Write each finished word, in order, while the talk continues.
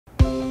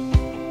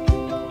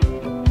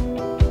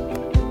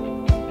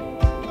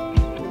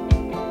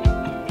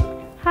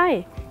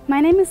My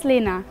name is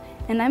Lena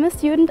and I'm a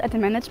student at the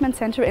Management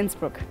Center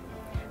Innsbruck.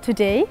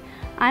 Today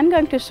I'm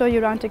going to show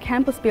you around the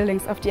campus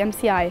buildings of the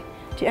MCI,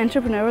 the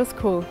Entrepreneurial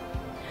School.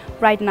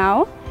 Right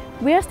now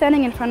we are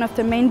standing in front of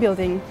the main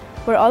building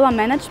where all our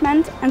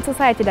management and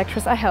society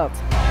lectures are held.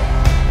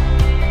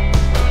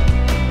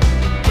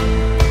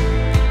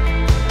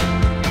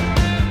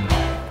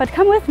 But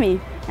come with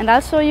me and I'll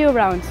show you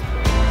around.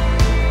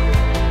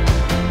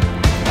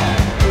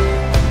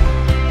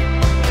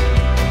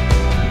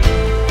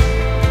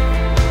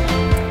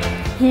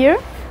 Here,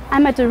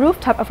 I'm at the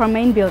rooftop of our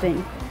main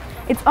building.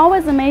 It's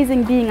always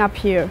amazing being up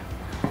here,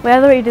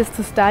 whether it is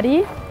to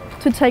study,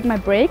 to take my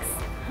breaks,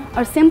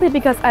 or simply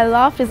because I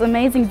love this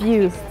amazing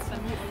view.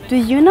 Do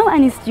you know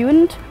any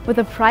student with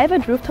a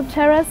private rooftop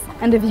terrace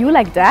and a view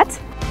like that?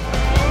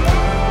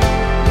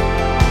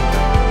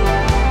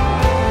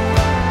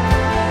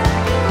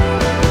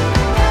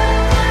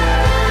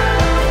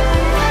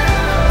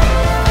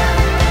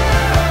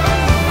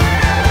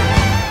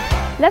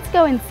 Let's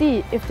go and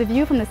see if the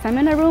view from the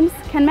seminar rooms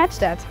can match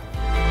that.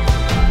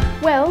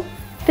 Well,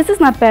 this is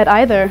not bad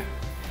either.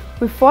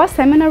 With 4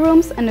 seminar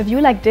rooms and a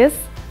view like this,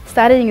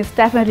 studying is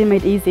definitely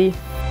made easy.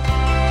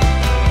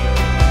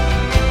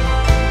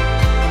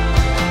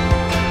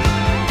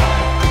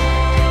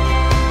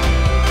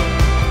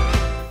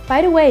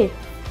 By the way,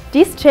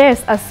 these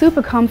chairs are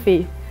super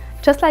comfy,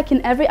 just like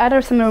in every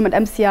other seminar room at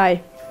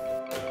MCI.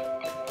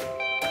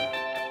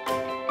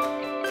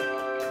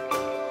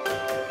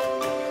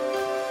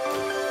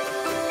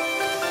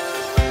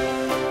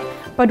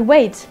 But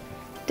wait,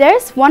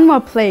 there's one more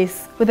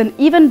place with an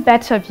even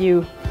better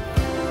view.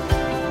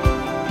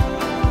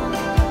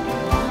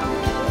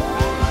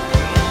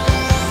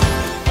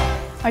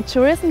 Our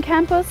tourism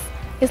campus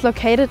is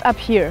located up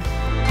here.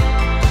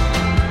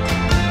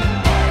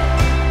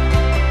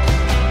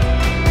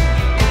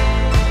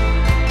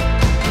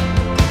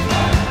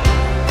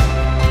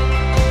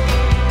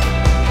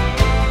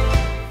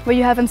 Where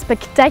you have a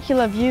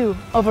spectacular view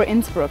over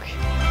Innsbruck.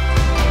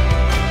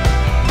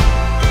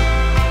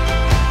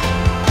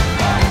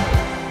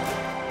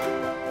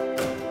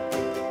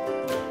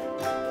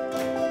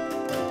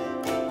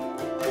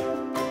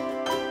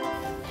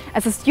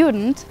 As a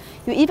student,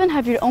 you even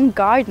have your own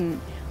garden,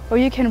 where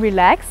you can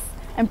relax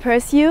and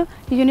pursue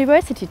your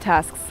university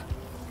tasks.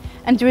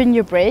 And during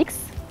your breaks,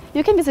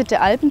 you can visit the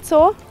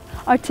Alpenzoo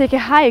or take a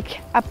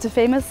hike up the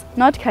famous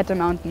Nordkette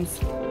mountains.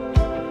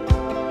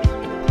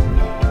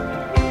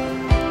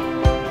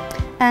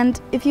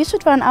 And if you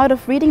should run out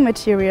of reading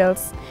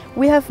materials,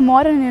 we have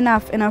more than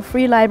enough in our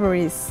free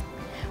libraries.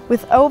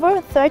 With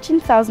over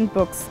 13,000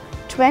 books,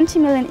 20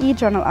 million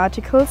e-journal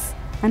articles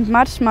and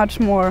much, much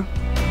more.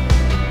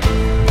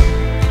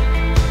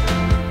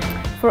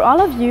 For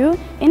all of you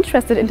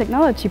interested in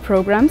technology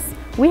programs,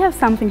 we have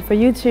something for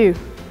you too.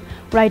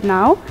 Right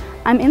now,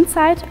 I'm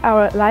inside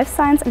our Life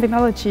Science and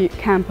Technology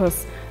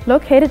campus,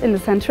 located in the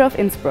center of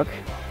Innsbruck.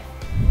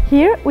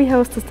 Here we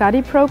host the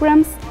study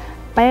programs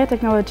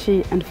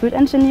Biotechnology and Food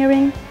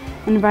Engineering,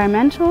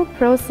 Environmental,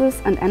 Process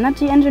and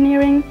Energy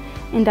Engineering,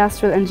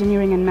 Industrial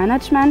Engineering and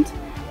Management,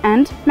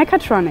 and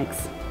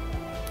Mechatronics.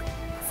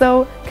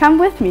 So come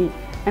with me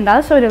and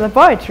I'll show you the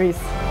laboratories.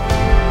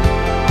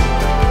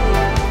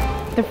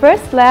 The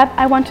first lab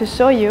I want to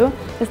show you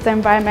is the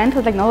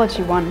Environmental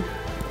Technology one,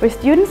 where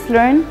students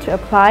learn to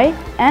apply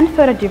and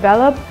further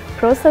develop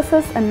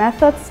processes and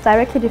methods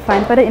directly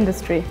defined by the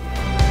industry.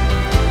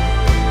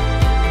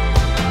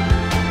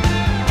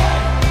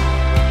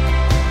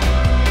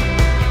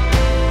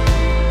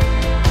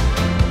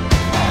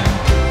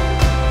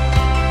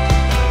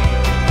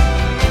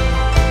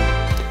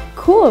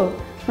 Cool,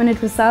 when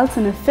it results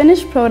in a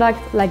finished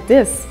product like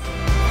this.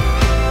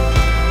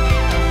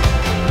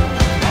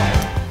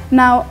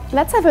 Now,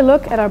 let's have a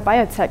look at our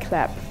biotech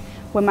lab,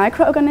 where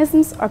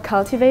microorganisms are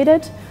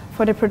cultivated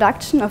for the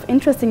production of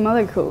interesting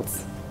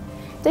molecules.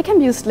 They can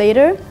be used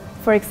later,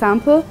 for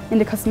example, in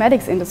the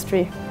cosmetics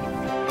industry.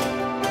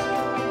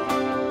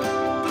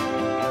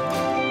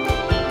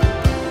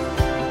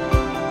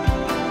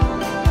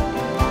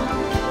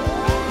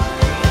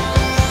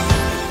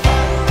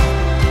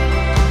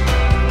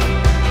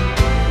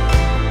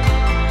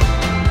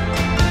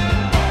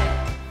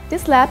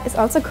 This lab is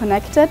also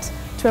connected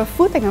to a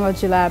food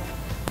technology lab,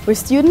 where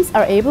students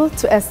are able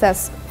to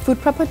assess food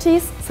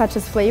properties such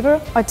as flavor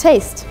or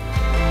taste.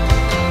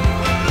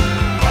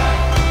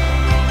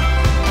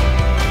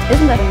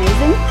 Isn't that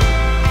amazing?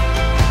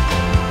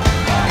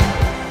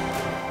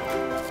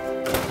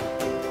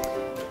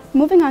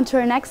 Moving on to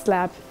our next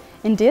lab.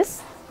 In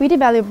this, we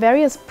develop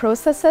various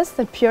processes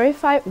that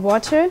purify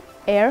water,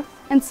 air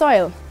and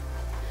soil.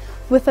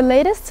 With the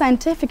latest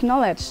scientific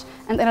knowledge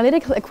and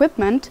analytical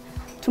equipment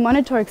to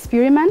monitor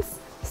experiments,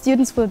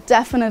 students will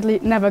definitely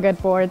never get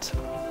bored.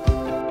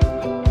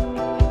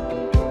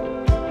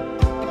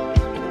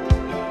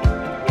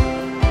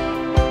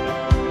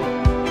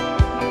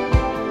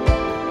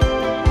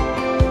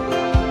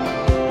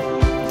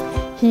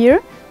 Here,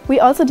 we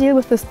also deal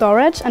with the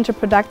storage and the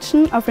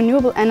production of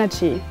renewable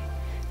energy.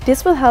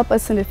 This will help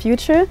us in the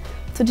future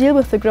to deal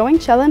with the growing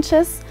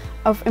challenges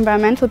of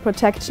environmental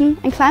protection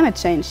and climate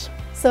change.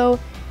 So,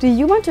 do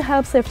you want to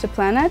help save the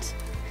planet?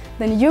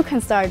 Then you can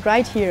start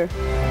right here.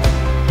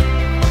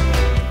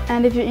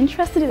 And if you're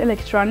interested in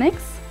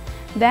electronics,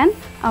 then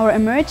our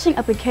Emerging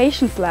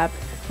Applications Lab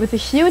with a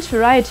huge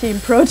variety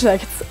of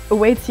projects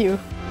awaits you.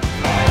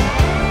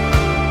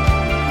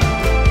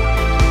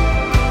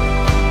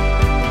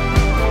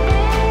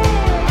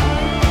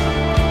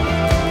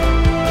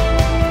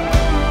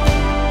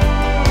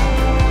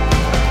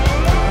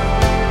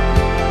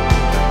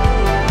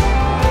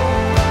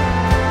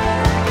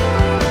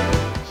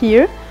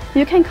 Here,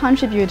 you can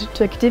contribute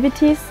to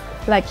activities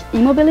like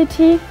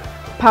e-mobility,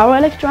 power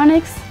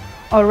electronics,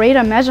 or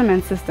radar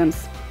measurement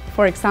systems,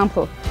 for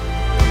example.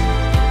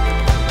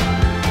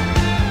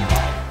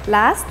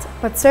 Last,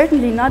 but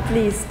certainly not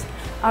least,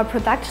 our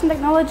production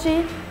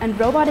technology and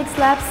robotics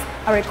labs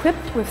are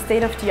equipped with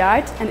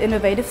state-of-the-art and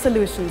innovative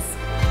solutions.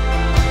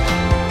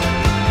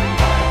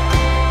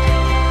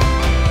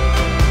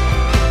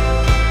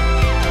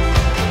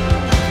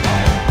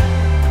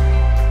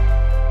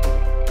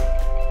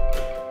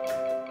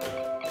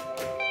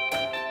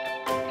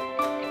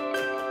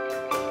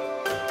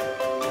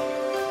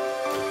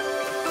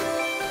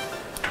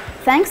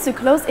 Thanks to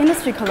close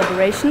industry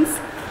collaborations,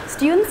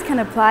 students can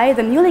apply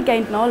the newly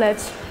gained knowledge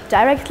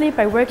directly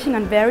by working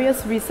on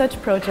various research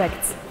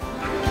projects.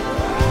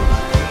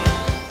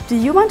 Do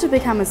you want to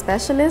become a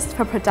specialist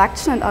for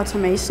production and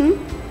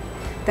automation?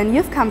 Then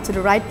you've come to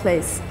the right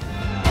place.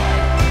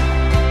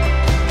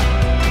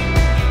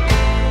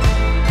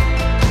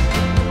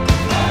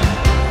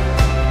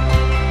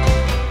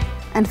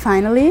 And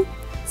finally,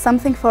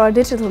 something for our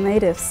digital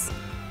natives.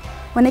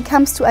 When it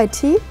comes to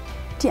IT,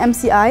 the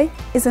MCI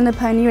is in a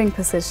pioneering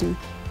position.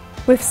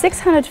 With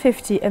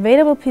 650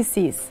 available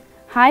PCs,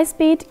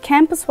 high-speed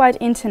campus-wide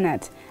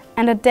internet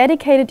and a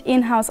dedicated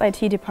in-house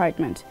IT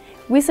department,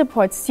 we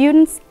support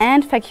students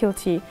and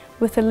faculty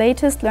with the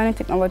latest learning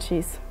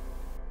technologies.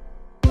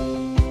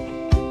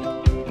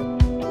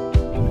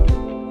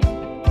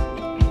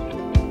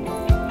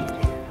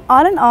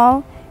 All in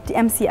all, the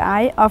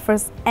MCI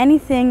offers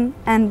anything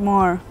and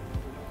more.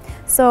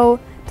 So,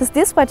 does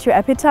this whet your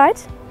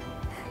appetite?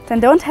 Then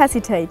don't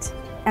hesitate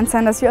and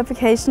send us your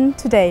application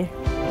today.